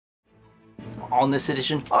on this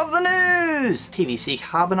edition of the news. TVC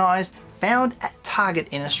Carbonized found at Target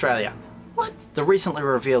in Australia. What? The recently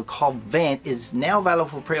revealed Cobb Vanth is now available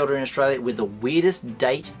for pre-order in Australia with the weirdest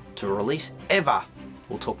date to release ever.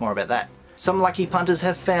 We'll talk more about that. Some lucky punters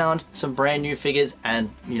have found some brand new figures and,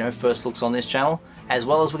 you know, first looks on this channel, as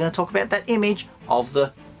well as we're going to talk about that image of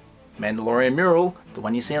the Mandalorian mural, the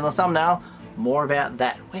one you see on the thumbnail. More about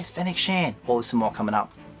that. Where's Fennec Shan? All this and more coming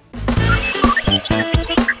up.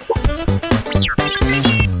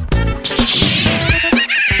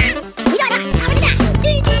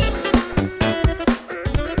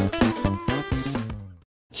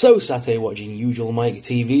 So sat here watching Usualmike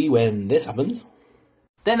TV when this happens.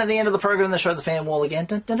 Then at the end of the program they show the fan wall again.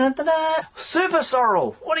 Dun, dun, dun, dun, dun. Super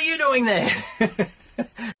Sorrel, what are you doing there?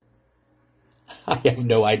 I have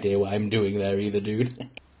no idea what I'm doing there either, dude.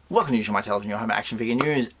 Welcome to Usualmike Television, your home action figure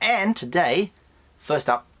news. And today, first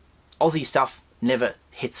up, Aussie stuff never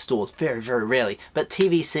hits stores, very, very rarely. But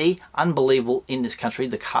TVC, unbelievable in this country,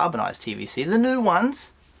 the Carbonized TVC, the new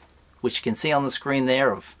ones, which you can see on the screen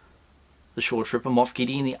there of the Shore Trooper, Moff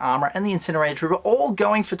Gideon, the Armourer and the Incinerator Trooper, all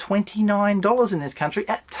going for $29 in this country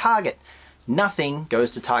at Target. Nothing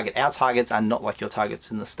goes to Target. Our Targets are not like your Targets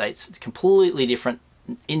in the States. It's completely different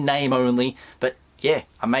in name only, but yeah,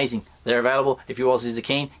 amazing. They're available. If you Aussies are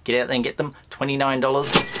keen, get out there and get them.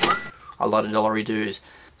 $29. A lot of dollary dues.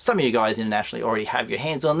 Some of you guys internationally already have your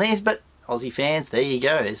hands on these, but Aussie fans, there you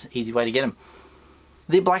go. It's an easy way to get them.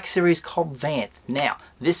 The Black Series Cobb Vanth. Now,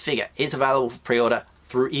 this figure is available for pre-order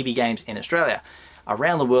through EB Games in Australia.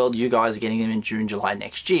 Around the world, you guys are getting them in June, July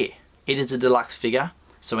next year. It is a deluxe figure,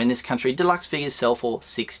 so in this country, deluxe figures sell for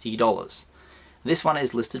 $60. This one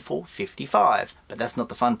is listed for $55, but that's not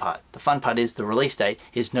the fun part. The fun part is the release date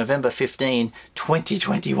is November 15,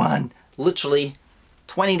 2021. Literally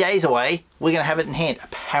 20 days away, we're going to have it in hand,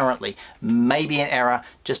 apparently. Maybe an error,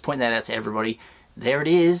 just point that out to everybody. There it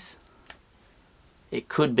is. It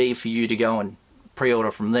could be for you to go and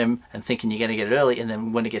pre-order from them and thinking you're going to get it early, and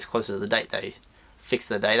then when it gets closer to the date they fix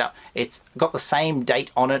the date up. It's got the same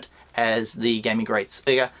date on it as the Gaming Greats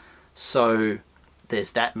figure, so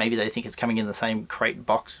there's that. Maybe they think it's coming in the same crate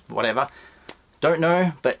box, whatever. Don't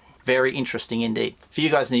know, but very interesting indeed. For you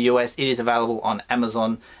guys in the US, it is available on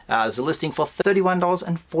Amazon. There's a listing for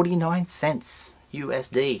 $31.49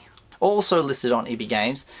 USD. Also listed on EB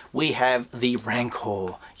Games, we have the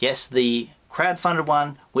Rancor. Yes, the crowdfunded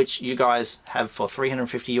one, which you guys have for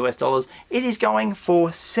 $350 US. It is going for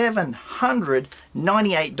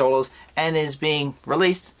 $798 and is being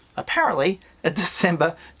released apparently in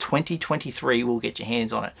December 2023. We'll get your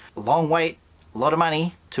hands on it. Long wait, a lot of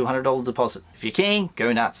money, $200 deposit. If you're keen,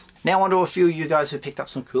 go nuts. Now on to a few of you guys who picked up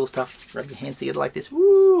some cool stuff. Rub your hands together like this.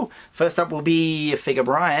 Woo! First up will be Figure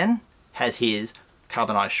Brian. Has his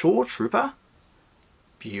Carbonized Shore Trooper.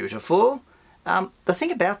 Beautiful. The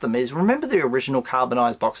thing about them is, remember the original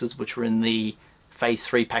Carbonized boxes which were in the Phase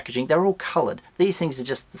 3 packaging? They're all coloured. These things are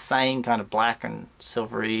just the same kind of black and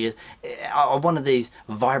silvery. I wanted these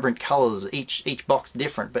vibrant colours, each box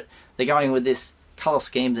different, but they're going with this colour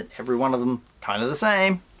scheme that every one of them kind of the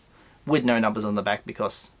same, with no numbers on the back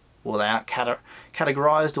because, well, they aren't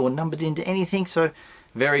categorised or numbered into anything, so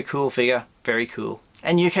very cool figure, very cool.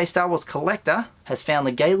 And UK Star Wars Collector has found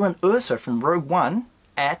the Galen Erso from Rogue One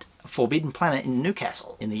at Forbidden Planet in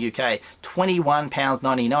Newcastle in the UK.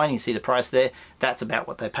 £21.99, you see the price there. That's about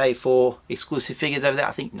what they pay for exclusive figures over there.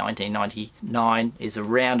 I think $19.99 is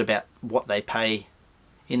around about what they pay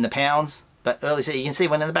in the pounds. But early, so you can see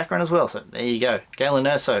one in the background as well. So there you go, Galen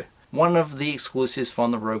Erso, one of the exclusives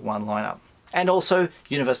from the Rogue One lineup. And also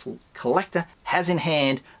Universal Collector has in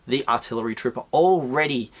hand the Artillery Trooper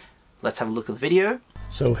already. Let's have a look at the video.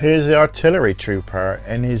 So here's the Artillery Trooper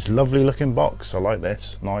in his lovely looking box. I like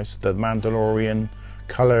this. Nice, the Mandalorian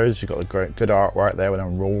colours. You've got the great good artwork there with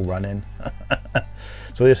them all running.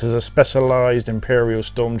 So this is a specialised Imperial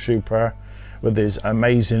Stormtrooper with his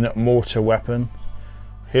amazing mortar weapon.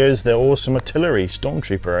 Here's the awesome Artillery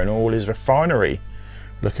Stormtrooper and all his refinery.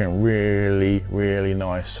 Looking really, really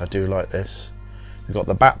nice. I do like this. We've got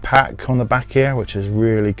the backpack on the back here, which is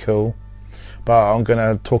really cool. But I'm going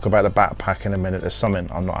to talk about the backpack in a minute. There's something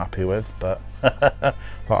I'm not happy with, but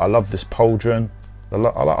I love this pauldron.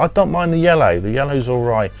 I don't mind the yellow. The yellow's all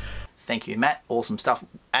right. Thank you, Matt. Awesome stuff.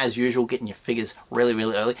 As usual, getting your figures really,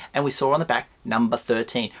 really early. And we saw on the back, number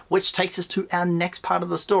 13, which takes us to our next part of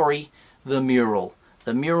the story, the mural.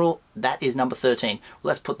 The mural, that is number 13.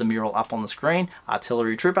 Let's put the mural up on the screen.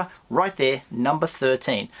 Artillery Trooper, right there, number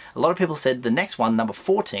 13. A lot of people said the next one, number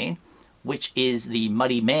 14, which is the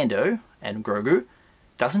Muddy Mando and Grogu,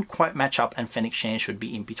 doesn't quite match up, and Fennec Shan should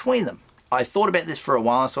be in between them. I thought about this for a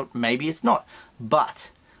while. I thought maybe it's not,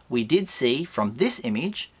 but we did see from this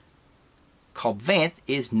image, Cobb Vanth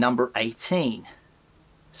is number 18.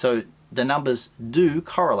 So the numbers do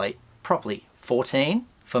correlate properly. 14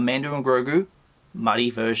 for Mando and Grogu,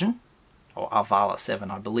 muddy version, or Avala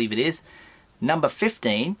 7 I believe it is. Number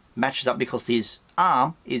 15 matches up because his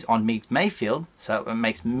arm is on Migs Mayfield, so it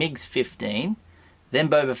makes Migs 15. Then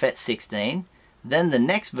Boba Fett 16. Then the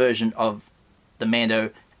next version of the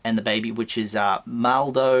Mando and the baby, which is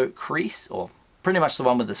Maldo Kreese, or pretty much the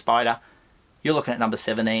one with the spider, you're looking at number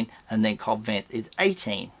 17, and then Cobb Vanth is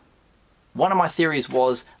 18. One of my theories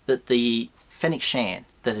was that the Fennec Shand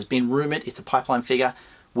that has been rumoured, it's a pipeline figure,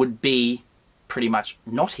 would be pretty much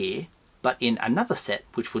not here, but in another set,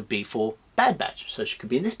 which would be for Bad Batch, so she could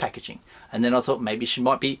be in this packaging. And then I thought maybe she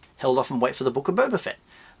might be held off and wait for the Book of Boba Fett.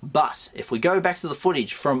 But if we go back to the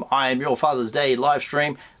footage from I Am Your Father's Day live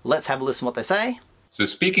stream, let's have a listen to what they say. So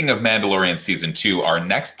speaking of Mandalorian Season 2, our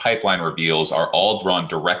next pipeline reveals are all drawn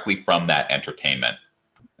directly from that entertainment.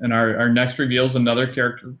 And our next reveal is another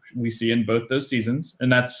character we see in both those seasons,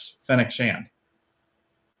 and that's Fennec Shand.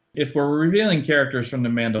 If we're revealing characters from The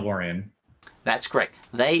Mandalorian... That's correct.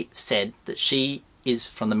 They said that she is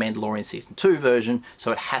from the Mandalorian Season 2 version,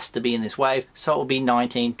 so it has to be in this wave, so it will be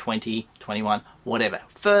 19, 20, 21, whatever.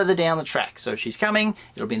 Further down the track. So she's coming,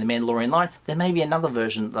 it'll be in the Mandalorian line. There may be another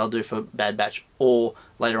version they'll do for Bad Batch or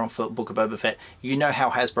later on for Book of Boba Fett. You know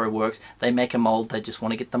how Hasbro works. They make a mold, they just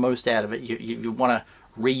want to get the most out of it. You want to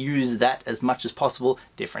reuse that as much as possible.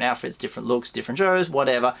 Different outfits, different looks, different shows,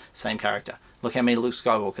 whatever. Same character. Look how many Luke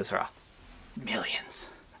Skywalkers there are.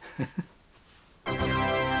 Millions.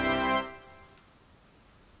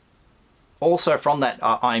 Also from that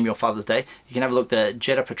I Am Your Father's Day, you can have a look at the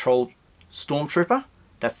Jeddah Patrol Stormtrooper.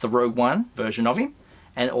 That's the Rogue One version of him.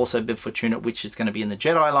 And also Bib Fortuna, which is going to be in the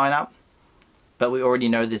Jedi lineup. But we already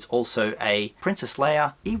know there's also a Princess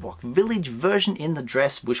Leia Ewok Village version in the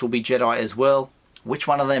dress, which will be Jedi as well. Which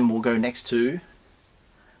one of them will go next to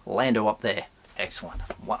Lando up there? Excellent.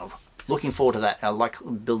 Wow. Looking forward to that. I like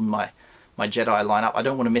building my Jedi lineup. I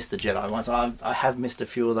don't want to miss the Jedi ones. I have missed a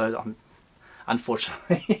few of those.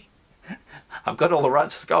 Unfortunately. I've got all the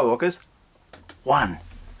rights to Skywalkers. One.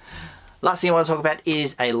 Last thing I want to talk about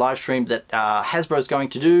is a live stream that Hasbro is going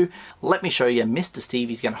to do. Let me show you. Mr.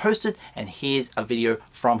 Stevie's going to host it, and here's a video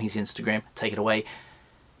from his Instagram. Take it away.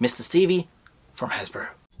 Mr. Stevie from Hasbro.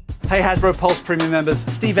 Hey Hasbro Pulse Premium members,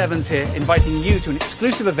 Steve Evans here, inviting you to an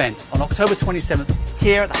exclusive event on October 27th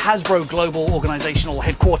here at the Hasbro Global Organizational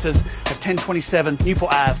Headquarters at 1027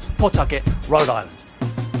 Newport Ave, Pawtucket, Rhode Island.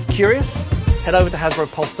 Curious? Head over to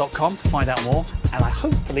HasbroPulse.com to find out more, and I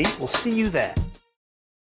hopefully will see you there.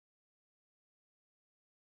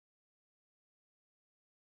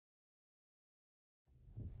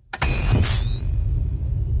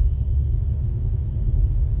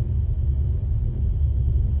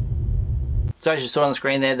 So as you saw on the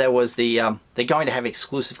screen there was the, they're going to have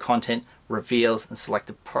exclusive content, reveals, and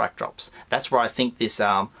selected product drops. That's where I think this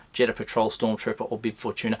Jeddah Patrol Stormtrooper or Bib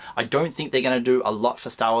Fortuna, I don't think they're going to do a lot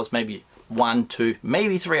for Star Wars, maybe 1, 2,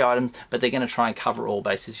 maybe 3 items, but they're going to try and cover all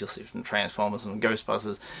bases. You'll see from Transformers and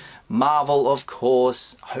Ghostbusters, Marvel, of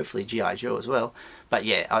course, hopefully G.I. Joe as well. But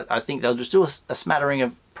yeah, I think they'll just do a smattering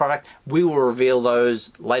of product. We will reveal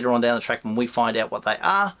those later on down the track when we find out what they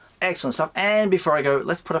are. Excellent stuff. And before I go,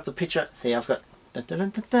 let's put up the picture. See, I've got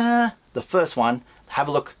the first one. Have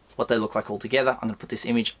a look what they look like all together. I'm going to put this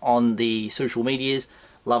image on the social medias.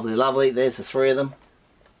 Lovely, lovely. There's the 3 of them.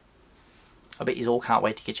 I bet you all can't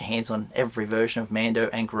wait to get your hands on every version of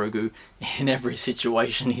Mando and Grogu in every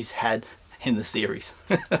situation he's had in the series.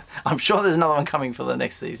 I'm sure there's another one coming for the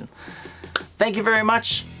next season. Thank you very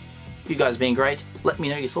much. You guys have been great. Let me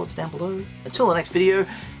know your thoughts down below. Until the next video,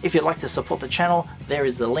 if you'd like to support the channel, there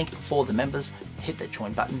is the link for the members. Hit that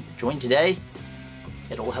join button. Join today.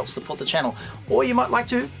 It all helps support the channel. Or you might like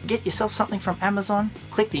to get yourself something from Amazon.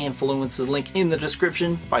 Click the influencers link in the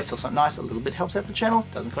description. Buy yourself something nice. A little bit helps out the channel.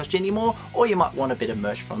 Doesn't cost you any more. Or you might want a bit of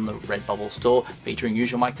merch from the Redbubble store featuring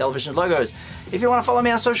Usualmike Television logos. If you want to follow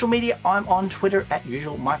me on social media, I'm on Twitter at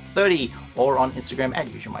Usualmike30 or on Instagram at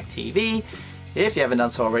Usualmike.tv. If you haven't done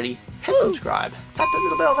so already, hit subscribe. Tap that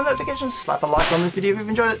little bell for notifications. Slap a like on this video if you've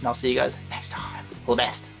enjoyed it. And I'll see you guys next time. All the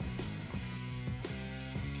best.